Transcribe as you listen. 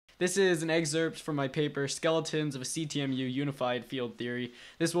This is an excerpt from my paper, Skeletons of a CTMU Unified Field Theory.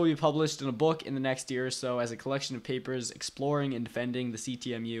 This will be published in a book in the next year or so as a collection of papers exploring and defending the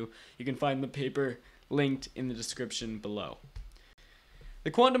CTMU. You can find the paper linked in the description below. The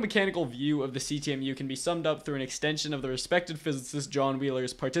quantum mechanical view of the CTMU can be summed up through an extension of the respected physicist John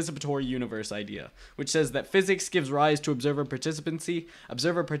Wheeler's participatory universe idea, which says that physics gives rise to observer participancy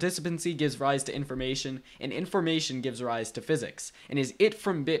gives rise to information, and information gives rise to physics, and is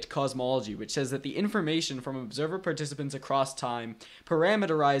it-from-bit cosmology, which says that the information from observer participants across time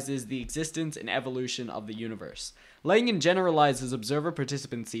parameterizes the existence and evolution of the universe. Langen generalizes observer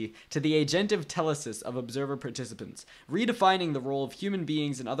participancy to the agentive telesis of observer participants, redefining the role of human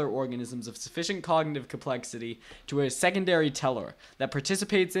beings and other organisms of sufficient cognitive complexity to a secondary teller that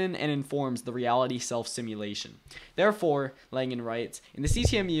participates in and informs the reality self-simulation. Therefore, Langen writes, in the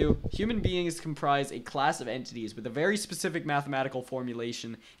CTMU, human beings comprise a class of entities with a very specific mathematical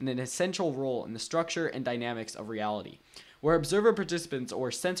formulation and an essential role in the structure and dynamics of reality. Where observer participants, or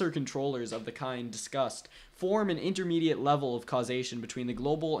sensor controllers of the kind discussed, form an intermediate level of causation between the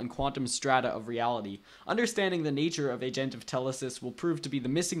global and quantum strata of reality, understanding the nature of agentive telesis will prove to be the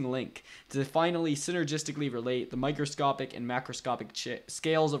missing link to finally synergistically relate the microscopic and macroscopic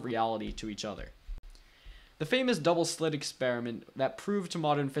scales of reality to each other. The famous double-slit experiment that proved to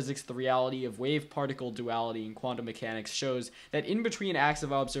modern physics the reality of wave-particle duality in quantum mechanics shows that in between acts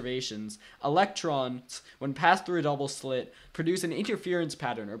of observations, electrons, when passed through a double slit, produce an interference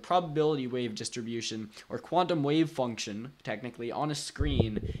pattern or probability wave distribution or quantum wave function, technically, on a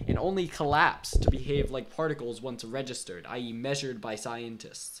screen, and only collapse to behave like particles once registered, i.e. measured by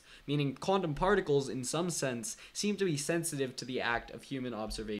scientists. Meaning quantum particles, in some sense, seem to be sensitive to the act of human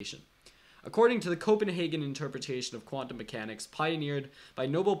observation. According to the Copenhagen interpretation of quantum mechanics pioneered by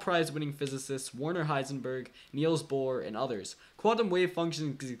Nobel Prize-winning physicists Werner Heisenberg, Niels Bohr, and others, quantum wave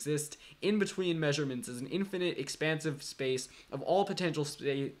functions exist in between measurements as an infinite expansive space of all potential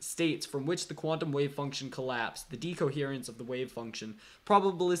states from which the quantum wave function collapse, the decoherence of the wave function,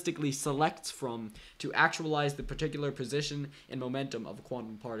 probabilistically selects from to actualize the particular position and momentum of a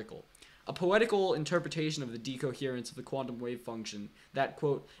quantum particle. A poetical interpretation of the decoherence of the quantum wave function that,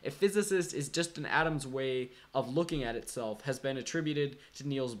 quote, a physicist is just an atom's way of looking at itself has been attributed to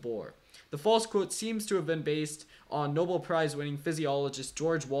Niels Bohr. The false quote seems to have been based on Nobel Prize-winning physiologist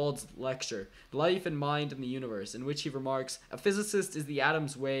George Wald's lecture, Life and Mind in the Universe, in which he remarks, a physicist is the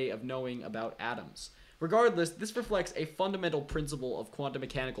atom's way of knowing about atoms. Regardless, this reflects a fundamental principle of quantum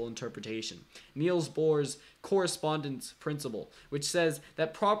mechanical interpretation, Niels Bohr's correspondence principle, which says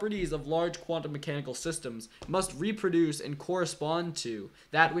that properties of large quantum mechanical systems must reproduce and correspond to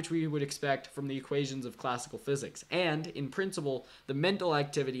that which we would expect from the equations of classical physics, and, in principle, the mental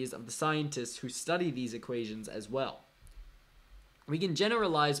activities of the scientists who study these equations as well. We can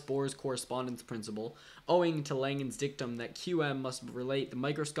generalize Bohr's correspondence principle, owing to Langen's dictum that QM must relate the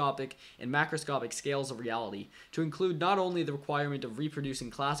microscopic and macroscopic scales of reality, to include not only the requirement of reproducing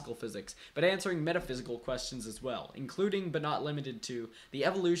classical physics, but answering metaphysical questions as well, including but not limited to the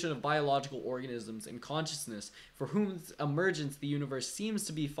evolution of biological organisms and consciousness for whose emergence the universe seems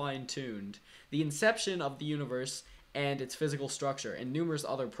to be fine-tuned, the inception of the universe and its physical structure, and numerous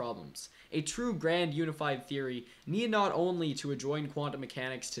other problems. A true grand unified theory need not only to adjoin quantum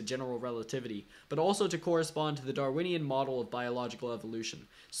mechanics to general relativity, but also to correspond to the Darwinian model of biological evolution,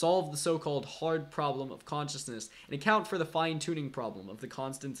 solve the so-called hard problem of consciousness, and account for the fine-tuning problem of the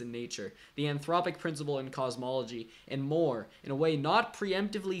constants in nature, the anthropic principle in cosmology, and more, in a way not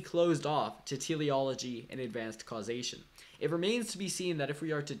preemptively closed off to teleology and advanced causation. It remains to be seen that if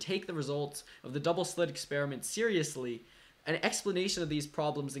we are to take the results of the double-slit experiment seriously, an explanation of these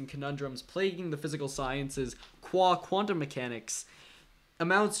problems and conundrums plaguing the physical sciences qua quantum mechanics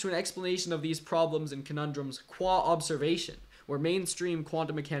amounts to an explanation of these problems and conundrums qua observation, where mainstream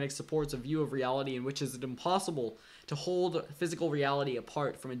quantum mechanics supports a view of reality in which it is impossible to hold physical reality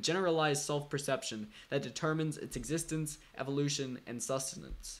apart from a generalized self-perception that determines its existence, evolution, and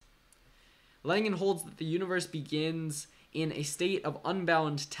sustenance. Langen holds that the universe begins in a state of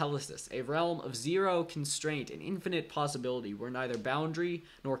unbound telesis, a realm of zero constraint and infinite possibility where neither boundary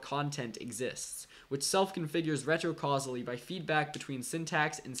nor content exists, which self-configures retrocausally by feedback between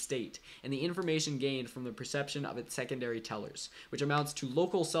syntax and state, and the information gained from the perception of its secondary tellers, which amounts to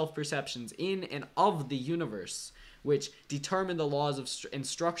local self-perceptions in and of the universe, which determine the laws and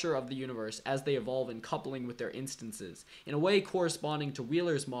structure of the universe as they evolve in coupling with their instances, in a way corresponding to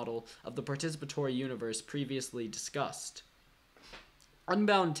Wheeler's model of the participatory universe previously discussed.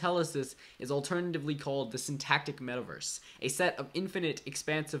 Unbound telesis is alternatively called the syntactic metaverse, a set of infinite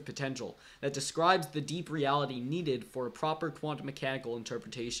expansive potential that describes the deep reality needed for a proper quantum mechanical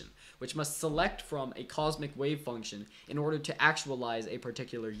interpretation, which must select from a cosmic wave function in order to actualize a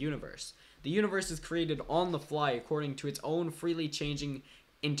particular universe. The universe is created on the fly according to its own freely changing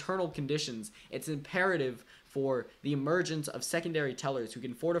internal conditions. It's imperative for the emergence of secondary tellers who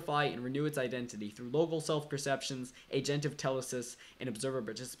can fortify and renew its identity through local self-perceptions, agentive telesis, and observer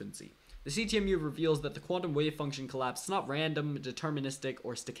participancy. The CTMU reveals that the quantum wave function collapse is not random, deterministic,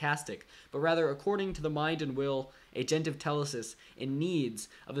 or stochastic, but rather according to the mind and will, agentive telesis, and needs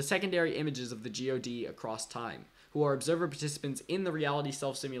of the secondary images of the GOD across time, who are observer participants in the reality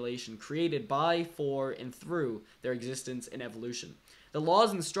self-simulation created by, for, and through their existence and evolution. The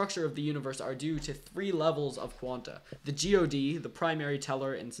laws and structure of the universe are due to three levels of quanta: the GOD, the primary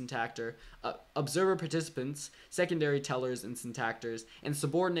teller and syntactor, observer participants, secondary tellers and syntactors, and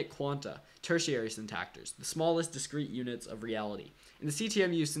subordinate quanta, tertiary syntactors, the smallest discrete units of reality. In the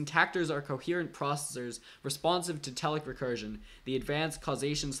CTMU, syntactors are coherent processors responsive to telic recursion, the advanced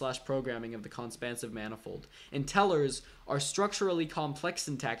causation/programming of the conspansive manifold, and tellers are structurally complex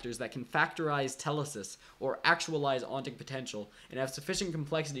syntactors that can factorize telesis or actualize ontic potential and have sufficient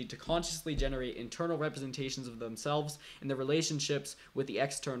complexity to consciously generate internal representations of themselves and their relationships with the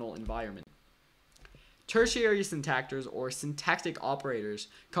external environment. Tertiary syntactors, or syntactic operators,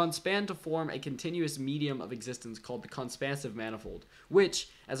 conspan to form a continuous medium of existence called the conspansive manifold, which,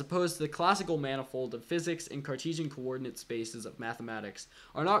 as opposed to the classical manifold of physics and Cartesian coordinate spaces of mathematics,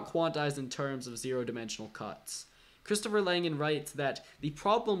 are not quantized in terms of zero-dimensional cuts. Christopher Langan writes that the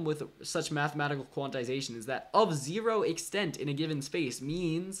problem with such mathematical quantization is that of zero extent in a given space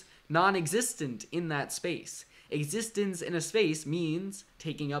means non-existent in that space. Existence in a space means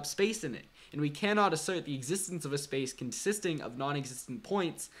taking up space in it, and we cannot assert the existence of a space consisting of non-existent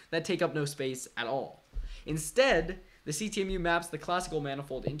points that take up no space at all. Instead, the CTMU maps the classical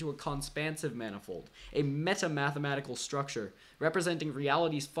manifold into a conspansive manifold, a meta-mathematical structure representing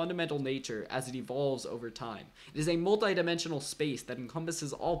reality's fundamental nature as it evolves over time. It is a multidimensional space that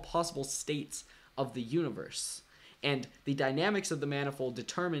encompasses all possible states of the universe, and the dynamics of the manifold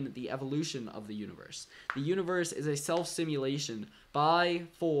determine the evolution of the universe. The universe is a self-simulation by,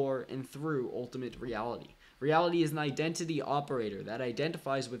 for, and through ultimate reality. Reality is an identity operator that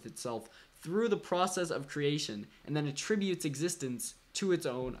identifies with itself through the process of creation and then attributes existence to its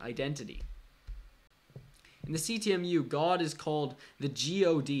own identity. In the CTMU, God is called the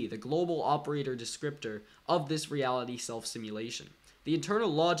GOD, the global operator descriptor of this reality self-simulation. The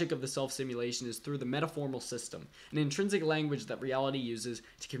internal logic of the self-simulation is through the metaformal system, an intrinsic language that reality uses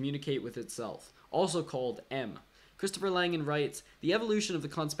to communicate with itself, also called M. Christopher Langan writes, the evolution of the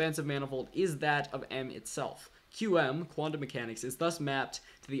conspansive manifold is that of M itself. QM, quantum mechanics, is thus mapped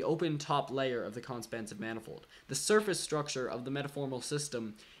to the open top layer of the conspansive manifold, the surface structure of the metaformal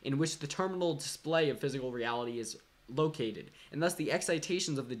system in which the terminal display of physical reality is located, and thus the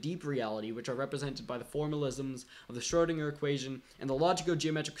excitations of the deep reality, which are represented by the formalisms of the Schrödinger equation and the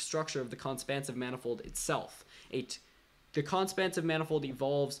logico-geometric structure of the conspansive manifold itself. The conspansive manifold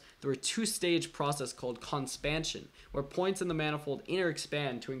evolves through a two-stage process called conspansion, where points in the manifold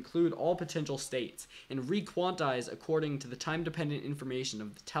interexpand to include all potential states and re-quantize according to the time-dependent information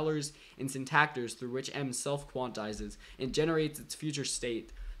of the tellers and syntactors through which M self-quantizes and generates its future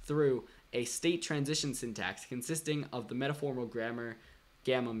state through a state transition syntax consisting of the metaformal grammar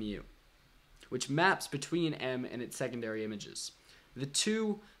gamma mu, which maps between M and its secondary images. The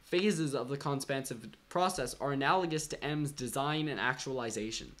two phases of the conspansive process are analogous to M's design and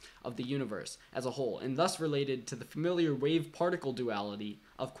actualization of the universe as a whole, and thus related to the familiar wave-particle duality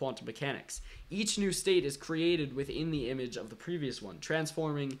of quantum mechanics. Each new state is created within the image of the previous one,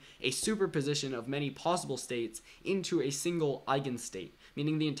 transforming a superposition of many possible states into a single eigenstate,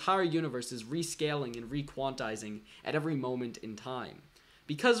 meaning the entire universe is rescaling and requantizing at every moment in time.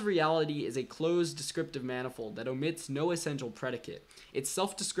 Because reality is a closed descriptive manifold that omits no essential predicate, its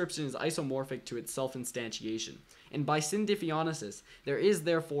self-description is isomorphic to its self-instantiation, and by syndiphonesis, there is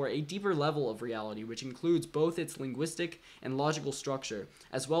therefore a deeper level of reality which includes both its linguistic and logical structure,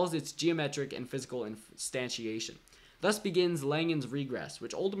 as well as its geometric and physical instantiation. Thus begins Langan's regress,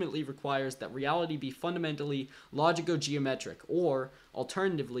 which ultimately requires that reality be fundamentally logico-geometric, or,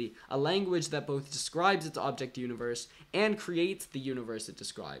 alternatively, a language that both describes its object universe and creates the universe it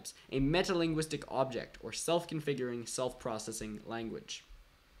describes, a metalinguistic object, or self-configuring, self-processing language.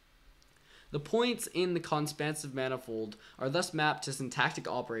 The points in the conspansive manifold are thus mapped to syntactic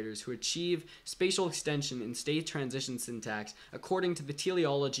operators who achieve spatial extension in state transition syntax according to the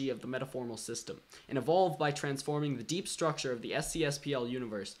teleology of the metaformal system, and evolve by transforming the deep structure of the SCSPL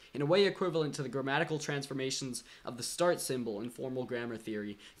universe in a way equivalent to the grammatical transformations of the start symbol in formal grammar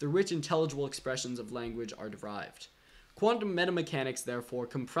theory, through which intelligible expressions of language are derived. Quantum metamechanics, therefore,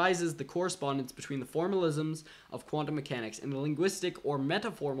 comprises the correspondence between the formalisms of quantum mechanics and the linguistic or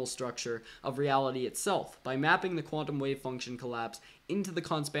metaformal structure of reality itself by mapping the quantum wave function collapse into the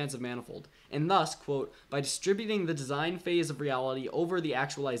conspansive manifold, and thus, quote, by distributing the design phase of reality over the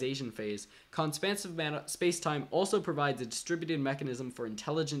actualization phase, conspansive spacetime also provides a distributed mechanism for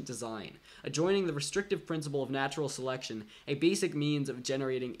intelligent design, adjoining the restrictive principle of natural selection, a basic means of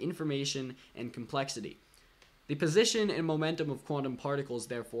generating information and complexity. The position and momentum of quantum particles,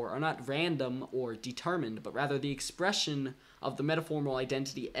 therefore, are not random or determined, but rather the expression of the metaformal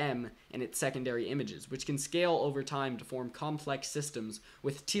identity M and its secondary images, which can scale over time to form complex systems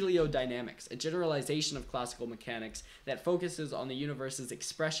with teleodynamics, a generalization of classical mechanics that focuses on the universe's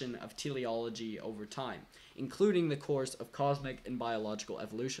expression of teleology over time, including the course of cosmic and biological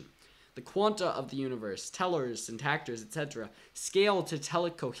evolution. The quanta of the universe, tellers, syntactors, etc., scale to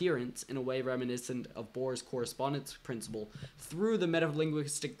telic coherence in a way reminiscent of Bohr's correspondence principle through the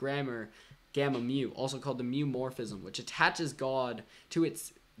metalinguistic grammar gamma mu, also called the mu morphism, which attaches God to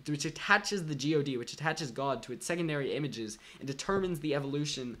its which attaches God to its secondary images and determines the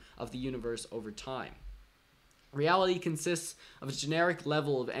evolution of the universe over time. Reality consists of a generic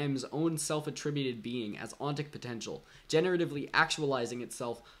level of M's own self-attributed being as ontic potential, generatively actualizing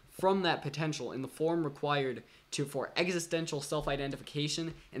itself from that potential in the form required for existential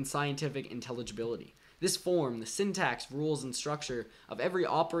self-identification and scientific intelligibility. This form, the syntax, rules, and structure of every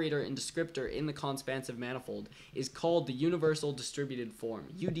operator and descriptor in the conspansive manifold, is called the universal distributed form,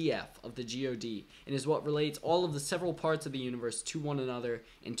 UDF, of the GOD, and is what relates all of the several parts of the universe to one another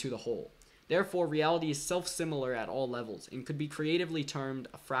and to the whole. Therefore, reality is self-similar at all levels and could be creatively termed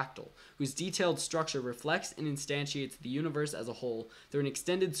a fractal, whose detailed structure reflects and instantiates the universe as a whole through an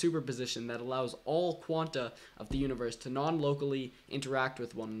extended superposition that allows all quanta of the universe to non-locally interact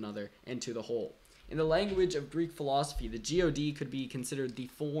with one another and to the whole. In the language of Greek philosophy, the God could be considered the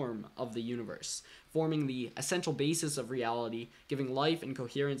form of the universe, forming the essential basis of reality, giving life and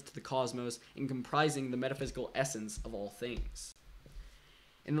coherence to the cosmos, and comprising the metaphysical essence of all things.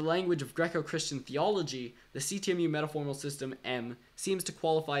 In the language of Greco-Christian theology, the CTMU metaformal system M seems to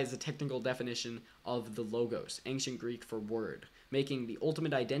qualify as a technical definition of the logos, ancient Greek for word, making the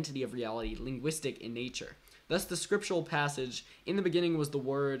ultimate identity of reality linguistic in nature. Thus, the scriptural passage, "In the beginning was the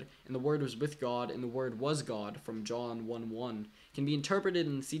Word, and the Word was with God, and the Word was God," from John 1:1, can be interpreted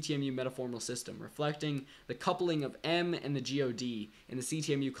in the CTMU metaformal system, reflecting the coupling of M and the God in the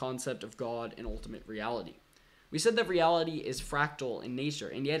CTMU concept of God and ultimate reality. We said that reality is fractal in nature,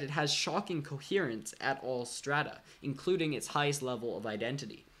 and yet it has shocking coherence at all strata, including its highest level of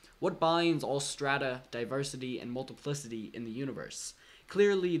identity. What binds all strata, diversity, and multiplicity in the universe?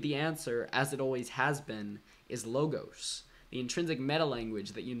 Clearly, the answer, as it always has been, is logos, the intrinsic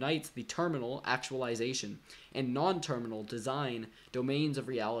meta-language that unites the terminal, actualization, and non-terminal, design, domains of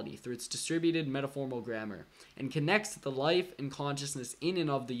reality through its distributed metaformal grammar, and connects the life and consciousness in and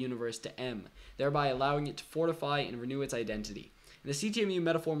of the universe to M, thereby allowing it to fortify and renew its identity. In the CTMU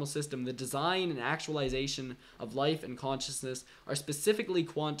metaformal system, the design and actualization of life and consciousness are specifically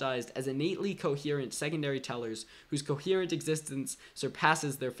quantized as innately coherent secondary tellers whose coherent existence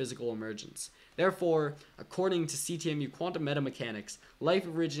surpasses their physical emergence. Therefore, according to CTMU quantum metamechanics, life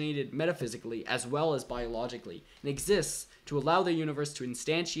originated metaphysically as well as biologically, and exists to allow the universe to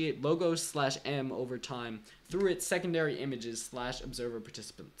instantiate logos/M over time through its secondary images/observer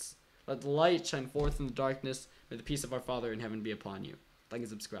participants. Let the light shine forth in the darkness. May the peace of our Father in heaven be upon you. Like and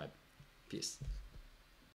subscribe. Peace.